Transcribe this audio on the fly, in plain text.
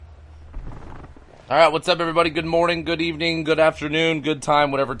All right, what's up, everybody? Good morning, good evening, good afternoon, good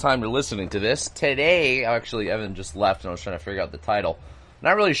time, whatever time you're listening to this. Today, actually, Evan just left, and I was trying to figure out the title.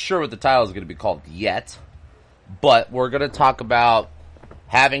 Not really sure what the title is going to be called yet, but we're going to talk about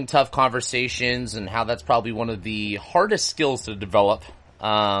having tough conversations and how that's probably one of the hardest skills to develop,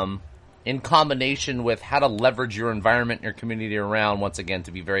 in combination with how to leverage your environment and your community around, once again,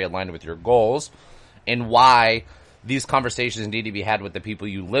 to be very aligned with your goals, and why these conversations need to be had with the people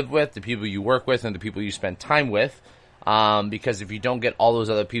you live with, the people you work with, and the people you spend time with. Because if you don't get all those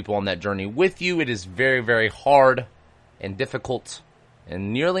other people on that journey with you, it is very, very hard and difficult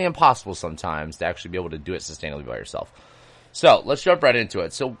and nearly impossible sometimes to actually be able to do it sustainably by yourself. So let's jump right into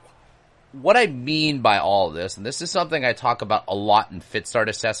it. So what I mean by all of this, and this is something I talk about a lot in FitStart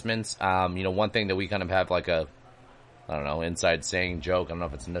assessments. One thing that we kind of have like a, I don't know, inside saying joke. I don't know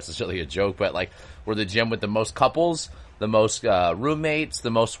if it's necessarily a joke, but like we're the gym with the most couples, the most roommates,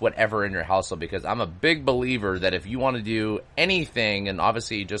 the most whatever in your household, because I'm a big believer that if you want to do anything, and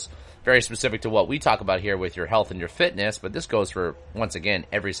obviously just very specific to what we talk about here with your health and your fitness, but this goes for, once again,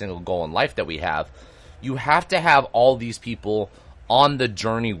 every single goal in life that we have, you have to have all these people on the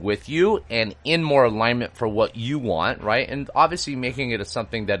journey with you and in more alignment for what you want, right? And obviously making it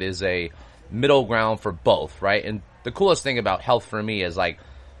something that is a middle ground for both, right? And the coolest thing about health for me is, like,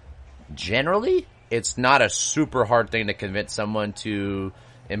 generally, it's not a super hard thing to convince someone to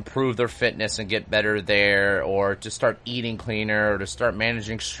improve their fitness and get better there, or to start eating cleaner, or to start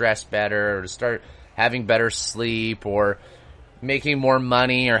managing stress better, or to start having better sleep, or making more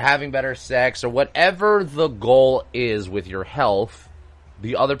money, or having better sex, or whatever the goal is with your health.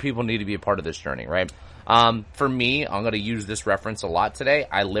 The other people need to be a part of this journey, right? For me, I'm going to use this reference a lot today.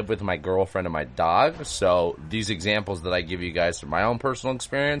 I live with my girlfriend and my dog, so these examples that I give you guys from my own personal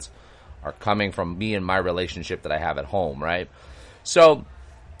experience are coming from me and my relationship that I have at home, right? So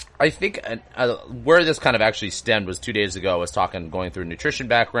I think where this kind of actually stemmed was 2 days ago. I was going through nutrition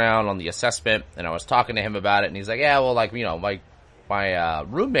background on the assessment, and I was talking to him about it, and he's like, yeah, well, like, my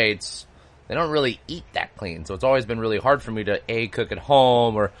roommates, they don't really eat that clean, so it's always been really hard for me to, A, cook at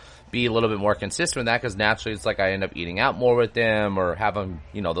home, or be a little bit more consistent with that, because naturally it's like I end up eating out more with them, or having,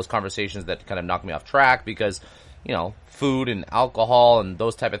 those conversations that kind of knock me off track, because, food and alcohol and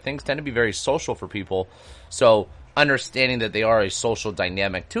those type of things tend to be very social for people. So understanding that they are a social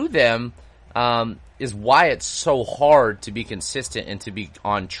dynamic to them is why it's so hard to be consistent and to be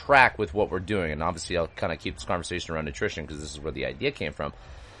on track with what we're doing. And obviously I'll kind of keep this conversation around nutrition because this is where the idea came from.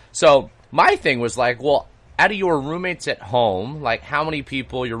 So my thing was like, well, out of your roommates at home, like how many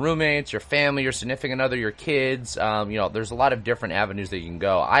people, your roommates, your family, your significant other, your kids, there's a lot of different avenues that you can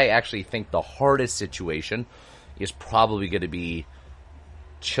go. I actually think the hardest situation is probably going to be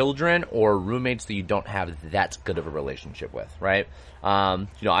children or roommates that you don't have that good of a relationship with, right?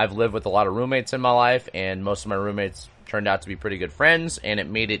 I've lived with a lot of roommates in my life, and most of my roommates turned out to be pretty good friends, and it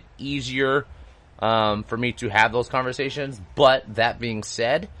made it easier for me to have those conversations. But that being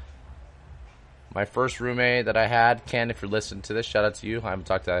said, my first roommate that I had, Ken, if you're listening to this, shout out to you. I haven't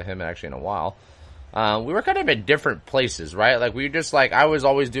talked to him actually in a while. We were kind of in different places, right? Like, we were just like, I was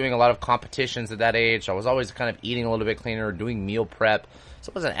always doing a lot of competitions at that age. I was always kind of eating a little bit cleaner, doing meal prep.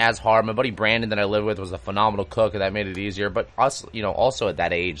 So it wasn't as hard. My buddy Brandon that I lived with was a phenomenal cook, and that made it easier. But also at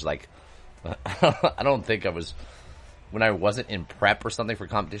that age, like, I don't think I was, when I wasn't in prep or something for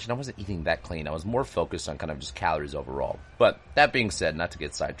competition, I wasn't eating that clean. I was more focused on kind of just calories overall. But that being said, not to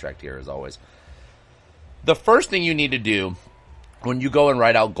get sidetracked here as always, the first thing you need to do when you go and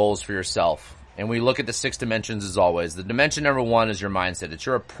write out goals for yourself, and we look at the 6 dimensions as always, the dimension number 1 is your mindset. It's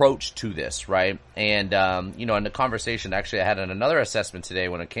your approach to this, right? And, in the conversation, actually, I had another assessment today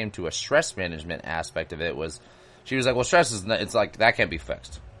when it came to a stress management aspect of it she was like, well, stress it's like, that can't be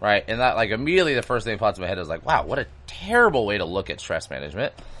fixed, right? And that, like, immediately the first thing that popped in my head is like, wow, what a terrible way to look at stress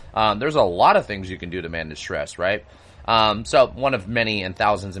management. There's a lot of things you can do to manage stress, right? So one of many and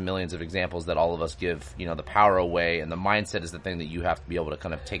thousands and millions of examples that all of us give, the power away, and the mindset is the thing that you have to be able to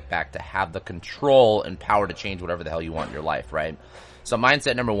kind of take back to have the control and power to change whatever the hell you want in your life, right? So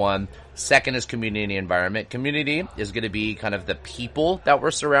mindset number 1. Second is community and environment. Community is going to be kind of the people that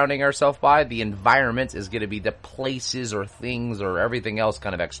we're surrounding ourselves by. The environment is going to be the places or things or everything else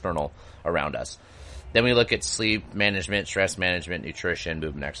kind of external around us. Then we look at sleep management, stress management, nutrition,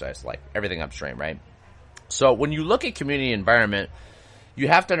 movement, exercise, like everything upstream, right? So when you look at community environment, you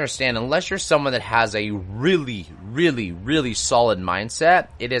have to understand, unless you're someone that has a really, really, really solid mindset,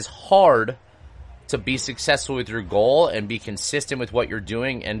 it is hard to be successful with your goal and be consistent with what you're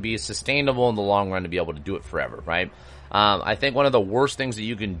doing and be sustainable in the long run to be able to do it forever, right? I think one of the worst things that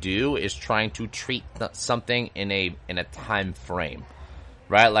you can do is trying to treat something in a time frame,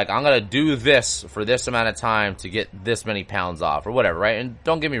 right? Like, I'm going to do this for this amount of time to get this many pounds off or whatever, right? And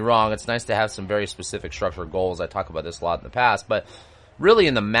don't get me wrong, it's nice to have some very specific structured goals. I talk about this a lot in the past, but really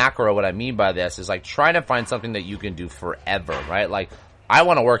in the macro, what I mean by this is like trying to find something that you can do forever, right? Like, I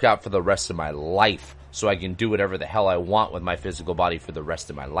want to work out for the rest of my life so I can do whatever the hell I want with my physical body for the rest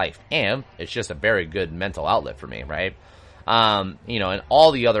of my life. And it's just a very good mental outlet for me, right? And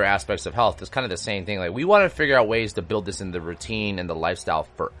all the other aspects of health is kind of the same thing. Like, we want to figure out ways to build this in the routine and the lifestyle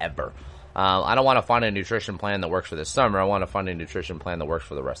forever. I don't want to find a nutrition plan that works for this summer. I want to find a nutrition plan that works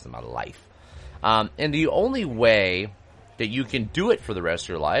for the rest of my life. And the only way that you can do it for the rest of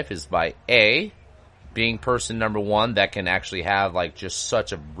your life is by being person number one that can actually have like just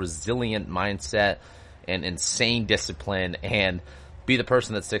such a resilient mindset and insane discipline and be the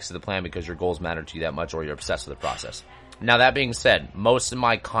person that sticks to the plan because your goals matter to you that much or you're obsessed with the process. Now, that being said, most of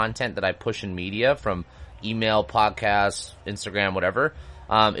my content that I push in media, from email, podcasts, Instagram, whatever,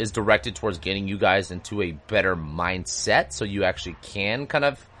 is directed towards getting you guys into a better mindset so you actually can kind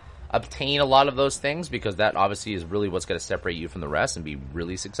of obtain a lot of those things, because that obviously is really what's going to separate you from the rest and be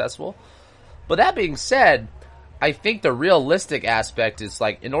really successful. But that being said, I think the realistic aspect is,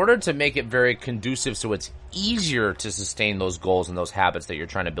 like, in order to make it very conducive so it's easier to sustain those goals and those habits that you're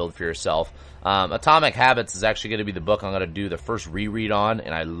trying to build for yourself, Atomic Habits is actually going to be the book I'm going to do the first reread on,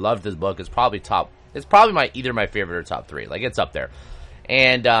 and I love this book. It's probably either my favorite or top 3. Like, it's up there.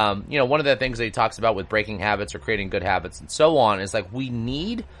 And, one of the things that he talks about with breaking habits or creating good habits and so on is, like, we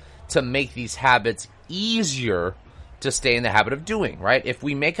need to make these habits easier to stay in the habit of doing, right? If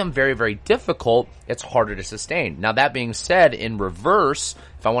we make them very, very difficult, it's harder to sustain. Now, that being said, in reverse,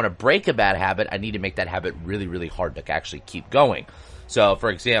 if I want to break a bad habit, I need to make that habit really, really hard to actually keep going. So, for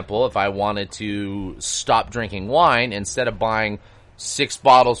example, if I wanted to stop drinking wine, instead of buying 6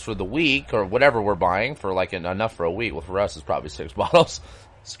 bottles for the week or whatever we're buying for like enough for a week, well, for us, it's probably 6 bottles,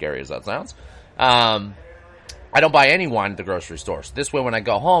 scary as that sounds, I don't buy any wine at the grocery store. So this way, when I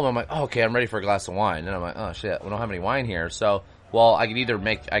go home, I'm like, oh, okay, I'm ready for a glass of wine. And I'm like, oh, shit, we don't have any wine here. So, well, I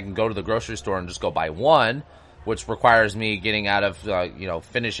can go to the grocery store and just go buy one, which requires me getting out of,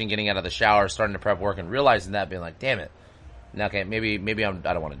 getting out of the shower, starting to prep work, and realizing that, being like, damn it. Now, okay, maybe I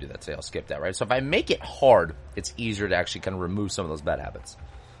don't want to do that, so I'll skip that, right? So if I make it hard, it's easier to actually kind of remove some of those bad habits.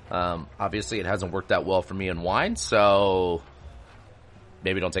 Obviously, it hasn't worked that well for me in wine, so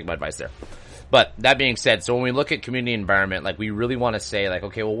maybe don't take my advice there. But that being said, so when we look at community environment, like, we really want to say, like,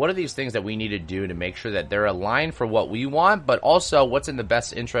 okay, well, what are these things that we need to do to make sure that they're aligned for what we want, but also what's in the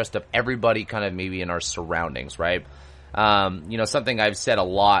best interest of everybody kind of maybe in our surroundings, right? Something I've said a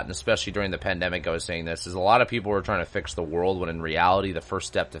lot, and especially during the pandemic, I was saying this, is a lot of people are trying to fix the world when in reality, the first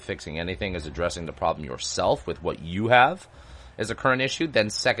step to fixing anything is addressing the problem yourself with what you have as a current issue. Then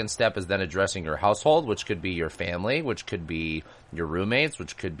second step is then addressing your household, which could be your family, which could be your roommates,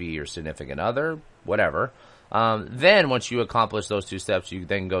 which could be your significant other, whatever. Then once you accomplish those 2 steps, you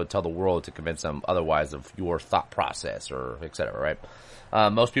then go tell the world to convince them otherwise of your thought process, or et cetera,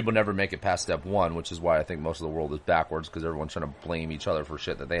 right? Most people never make it past step 1, which is why I think most of the world is backwards, because everyone's trying to blame each other for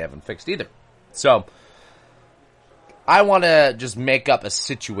shit that they haven't fixed either. So, I want to just make up a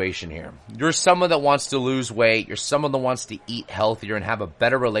situation here. You're someone that wants to lose weight. You're someone that wants to eat healthier and have a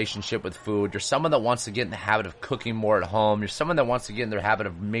better relationship with food. You're someone that wants to get in the habit of cooking more at home. You're someone that wants to get in the habit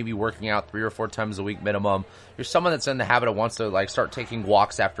of maybe working out 3 or 4 times a week minimum. You're someone that's in the habit of wants to, like, start taking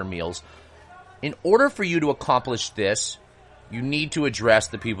walks after meals. In order for you to accomplish this, you need to address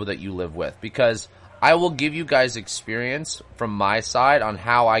the people that you live with, because I will give you guys experience from my side on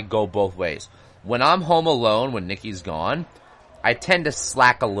how I go both ways. When I'm home alone, when Nikki's gone, I tend to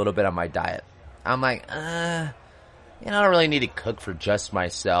slack a little bit on my diet. I'm like, I don't really need to cook for just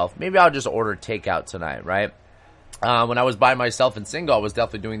myself. Maybe I'll just order takeout tonight, right? When I was by myself and single, I was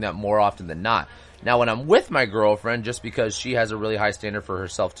definitely doing that more often than not. Now, when I'm with my girlfriend, just because she has a really high standard for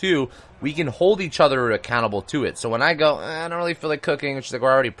herself too, we can hold each other accountable to it. So when I go, I don't really feel like cooking, and she's like,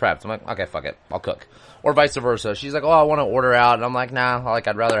 we're already prepped. I'm like, okay, fuck it, I'll cook. Or vice versa. She's like, oh, I want to order out. And I'm like, nah,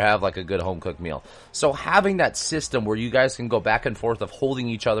 I'd rather have like a good home cooked meal. So having that system where you guys can go back and forth of holding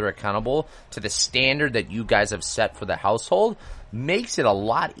each other accountable to the standard that you guys have set for the household makes it a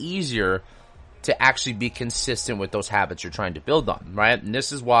lot easier to actually be consistent with those habits you're trying to build on, right? And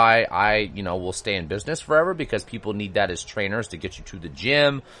this is why I, will stay in business forever, because people need that as trainers to get you to the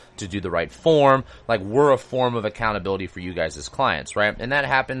gym, to do the right form. Like, we're a form of accountability for you guys as clients, right? And that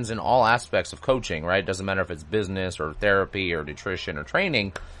happens in all aspects of coaching, right? It doesn't matter if it's business or therapy or nutrition or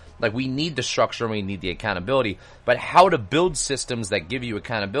training. Like, we need the structure and we need the accountability. But how to build systems that give you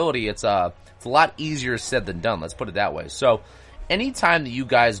accountability, it's a lot easier said than done. Let's put it that way. So, anytime that you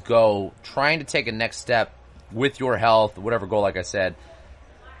guys go trying to take a next step with your health, whatever goal, like I said,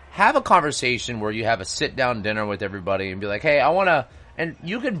 have a conversation where you have a sit-down dinner with everybody and be like, hey, I want to, and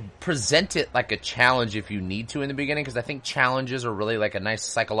you could present it like a challenge if you need to in the beginning, because I think challenges are really like a nice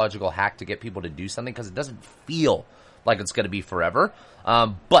psychological hack to get people to do something, because it doesn't feel like it's going to be forever.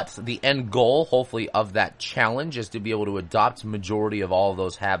 But the end goal, hopefully, of that challenge is to be able to adopt majority of all of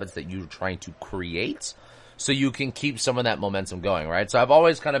those habits that you're trying to create, so you can keep some of that momentum going, right? So I've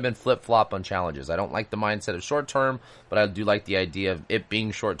always kind of been flip-flop on challenges. I don't like the mindset of short-term, but I do like the idea of it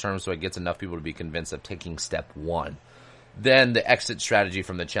being short-term so it gets enough people to be convinced of taking step one. Then the exit strategy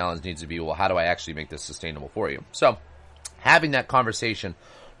from the challenge needs to be, well, how do I actually make this sustainable for you? So having that conversation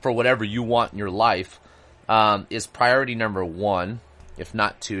for whatever you want in your life is priority number one, if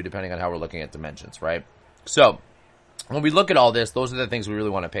not two, depending on how we're looking at dimensions, right? So when we look at all this, those are the things we really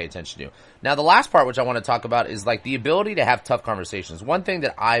want to pay attention to. Now, the last part, which I want to talk about, is like the ability to have tough conversations. One thing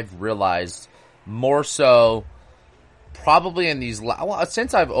that I've realized more so probably in these, well,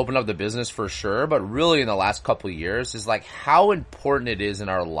 since I've opened up the business for sure, but really in the last couple of years, is like how important it is in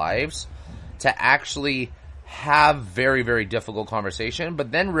our lives to actually have very, very difficult conversation,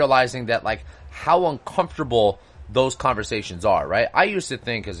 but then realizing that like how uncomfortable those conversations are, right? I used to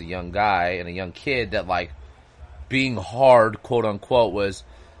think as a young guy and a young kid that like being hard, quote unquote, was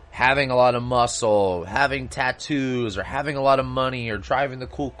having a lot of muscle, having tattoos, or having a lot of money, or driving the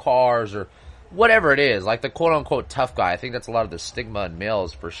cool cars, or whatever it is, like the quote unquote tough guy. I think that's a lot of the stigma in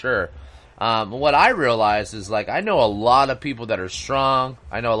males for sure. What I realize is like I know a lot of people that are strong.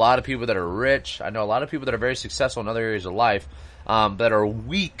 I know a lot of people that are rich. I know a lot of people that are very successful in other areas of life that are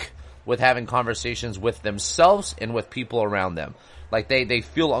weak with having conversations with themselves and with people around them. Like they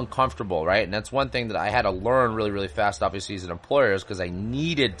feel uncomfortable, right? And that's one thing that I had to learn really, really fast, obviously, as an employer, is because I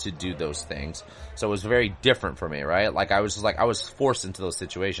needed to do those things. So it was very different for me, right? Like I was forced into those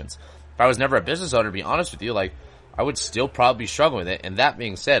situations. If I was never a business owner, to be honest with you, like I would still probably be struggling with it. And that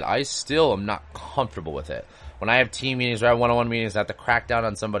being said, I still am not comfortable with it. When I have team meetings or I have one-on-one meetings, I have to crack down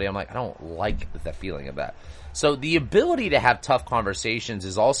on somebody, I'm like, I don't like the feeling of that. So the ability to have tough conversations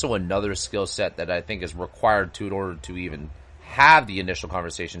is also another skill set that I think is required in order to even have the initial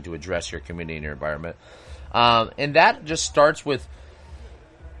conversation to address your community and your environment. And that just starts with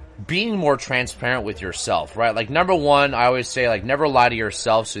being more transparent with yourself, right? Like, number one, I always say, like, never lie to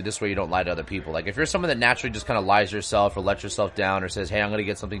yourself, so this way you don't lie to other people. Like, if you're someone that naturally just kind of lies to yourself or lets yourself down or says, hey, I'm going to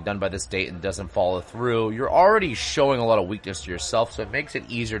get something done by this date and doesn't follow through, you're already showing a lot of weakness to yourself, so it makes it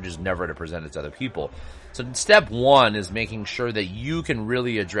easier just never to present it to other people. So step one is making sure that you can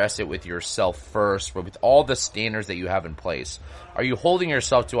really address it with yourself first, with all the standards that you have in place. Are you holding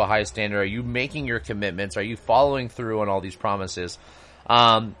yourself to a high standard? Are you making your commitments? Are you following through on all these promises?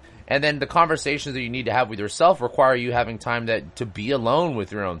 And then the conversations that you need to have with yourself require you having time to be alone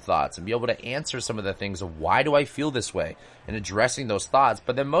with your own thoughts and be able to answer some of the things of why do I feel this way and addressing those thoughts.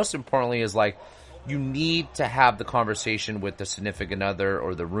 But then most importantly is like you need to have the conversation with the significant other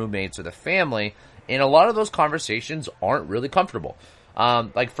or the roommates or the family. And a lot of those conversations aren't really comfortable.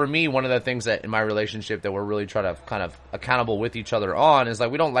 Like for me, one of the things that in my relationship that we're really trying to kind of accountable with each other on is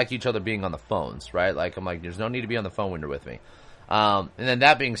like we don't like each other being on the phones, right? Like I'm like, there's no need to be on the phone when you're with me. And then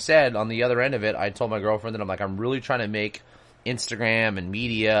that being said, on the other end of it, I told my girlfriend that I'm like, I'm really trying to make Instagram and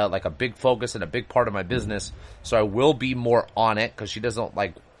media like a big focus and a big part of my business. So I will be more on it because she doesn't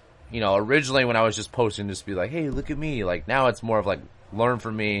like, you know, originally when I was just posting, just be like, hey, look at me. Like now it's more of like, learn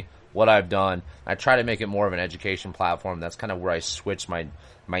from me, what I've done. I try to make it more of an education platform. That's kind of where I switch my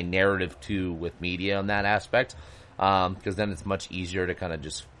narrative to with media on that aspect. Because then it's much easier to kind of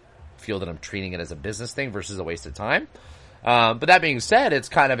just feel that I'm treating it as a business thing versus a waste of time. But that being said, it's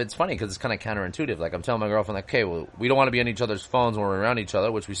funny because it's kind of counterintuitive. Like I'm telling my girlfriend, like, okay, well, we don't want to be on each other's phones when we're around each other,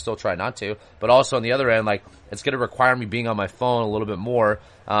 which we still try not to. But also on the other end, like, it's going to require me being on my phone a little bit more.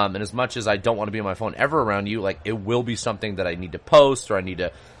 And as much as I don't want to be on my phone ever around you, like, it will be something that I need to post or I need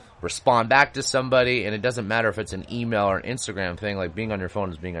to respond back to somebody. And it doesn't matter if it's an email or an Instagram thing. Like, being on your phone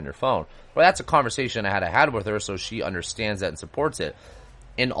is being on your phone. Well, that's a conversation I had with her, so she understands that and supports it.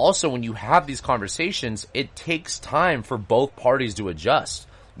 And also, when you have these conversations, it takes time for both parties to adjust.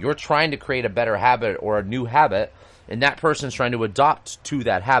 You're trying to create a better habit or a new habit, and that person's trying to adopt to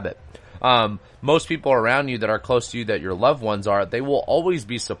that habit. Most people around you that are close to you, that your loved ones are, they will always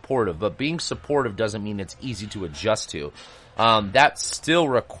be supportive, but being supportive doesn't mean it's easy to adjust to. That still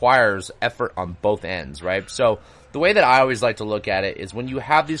requires effort on both ends, right? So the way that I always like to look at it is when you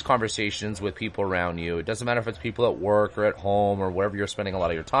have these conversations with people around you, it doesn't matter if it's people at work or at home or wherever you're spending a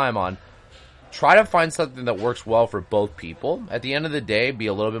lot of your time on, try to find something that works well for both people. At the end of the day, be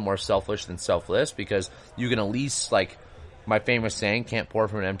a little bit more selfish than selfless, because you can at least, like my famous saying, can't pour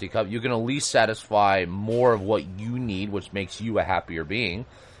from an empty cup, you can at least satisfy more of what you need, which makes you a happier being.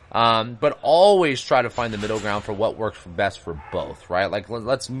 But always try to find the middle ground for what works best for both, right? Like,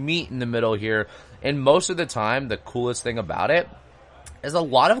 let's meet in the middle here. And most of the time, the coolest thing about it is a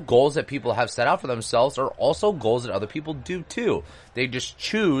lot of goals that people have set out for themselves are also goals that other people do too. They just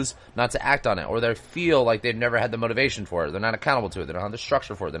choose not to act on it, or they feel like they've never had the motivation for it. They're not accountable to it. They don't have the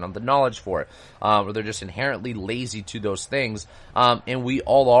structure for it. They don't have the knowledge for it. Or they're just inherently lazy to those things. And we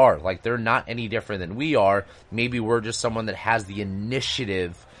all are. Like, they're not any different than we are. Maybe we're just someone that has the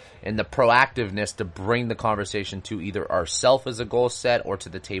initiative and the proactiveness to bring the conversation to either ourselves as a goal set or to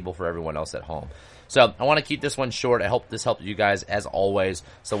the table for everyone else at home. So I want to keep this one short. I hope this helped you guys as always.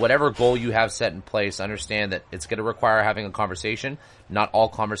 So whatever goal you have set in place, understand that it's going to require having a conversation. Not all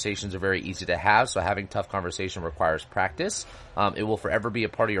conversations are very easy to have, so having tough conversation requires practice. It will forever be a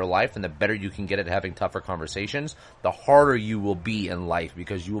part of your life, and the better you can get at having tougher conversations, the harder you will be in life,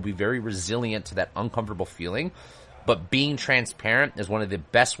 because you will be very resilient to that uncomfortable feeling. But being transparent is one of the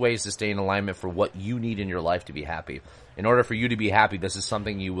best ways to stay in alignment for what you need in your life to be happy. In order for you to be happy, this is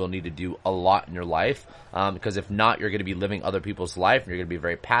something you will need to do a lot in your life, because if not, you're going to be living other people's life, and you're going to be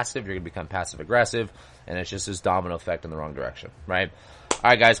very passive, you're going to become passive-aggressive, and it's just this domino effect in the wrong direction, right? All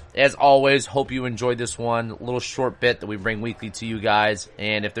right, guys, as always, hope you enjoyed this one. A little short bit that we bring weekly to you guys.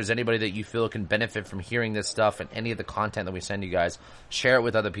 And if there's anybody that you feel can benefit from hearing this stuff and any of the content that we send you guys, share it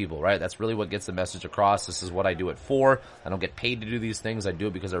with other people, right? That's really what gets the message across. This is what I do it for. I don't get paid to do these things. I do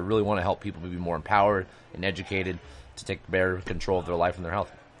it because I really want to help people be more empowered and educated to take better control of their life and their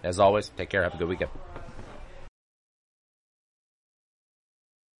health. As always, take care. Have a good weekend.